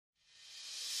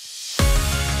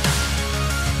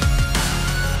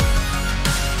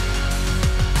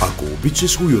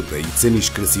обичаш уюта и цениш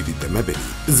красивите мебели,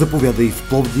 заповядай в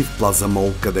Пловдив Plaza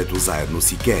Mall, където заедно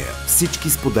с IKEA всички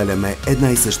споделяме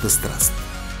една и съща страст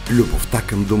 – любовта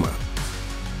към дома.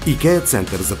 IKEA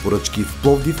център за поръчки в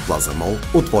Пловдив Plaza Mall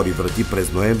отвори врати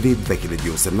през ноември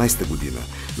 2018 година,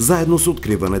 заедно с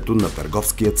откриването на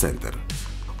търговския център.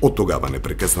 От тогава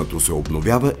непрекъснато се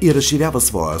обновява и разширява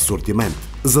своя асортимент,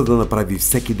 за да направи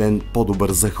всеки ден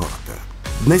по-добър за хората.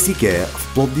 Днес IKEA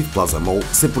в Пловдив Plaza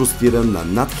Mall се простира на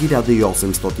над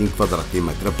 1800 квадратни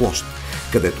метра площ,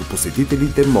 където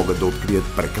посетителите могат да открият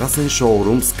прекрасен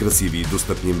шоурум с красиви и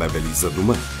достъпни мебели за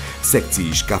дома, секции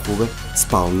и шкафове,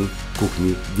 спални,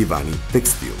 кухни, дивани,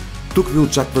 текстил. Тук ви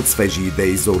очакват свежи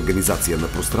идеи за организация на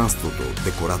пространството,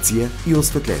 декорация и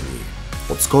осветление.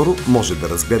 Отскоро може да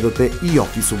разгледате и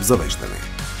офис обзавеждане.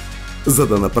 За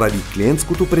да направи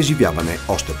клиентското преживяване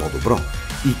още по-добро,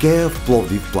 IKEA в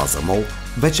Пловдив Plaza Mall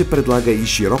вече предлага и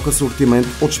широк асортимент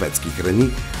от шведски храни,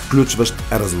 включващ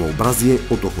разнообразие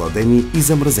от охладени и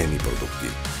замразени продукти.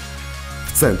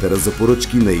 В центъра за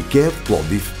поръчки на IKEA в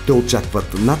Пловдив те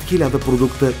очакват над 1000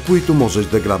 продукта, които можеш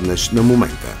да грабнеш на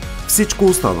момента. Всичко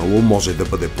останало може да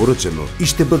бъде поръчено и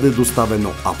ще бъде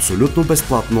доставено абсолютно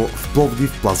безплатно в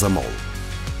Пловдив Plaza Mall.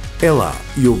 Ела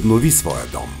и обнови своя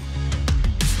дом!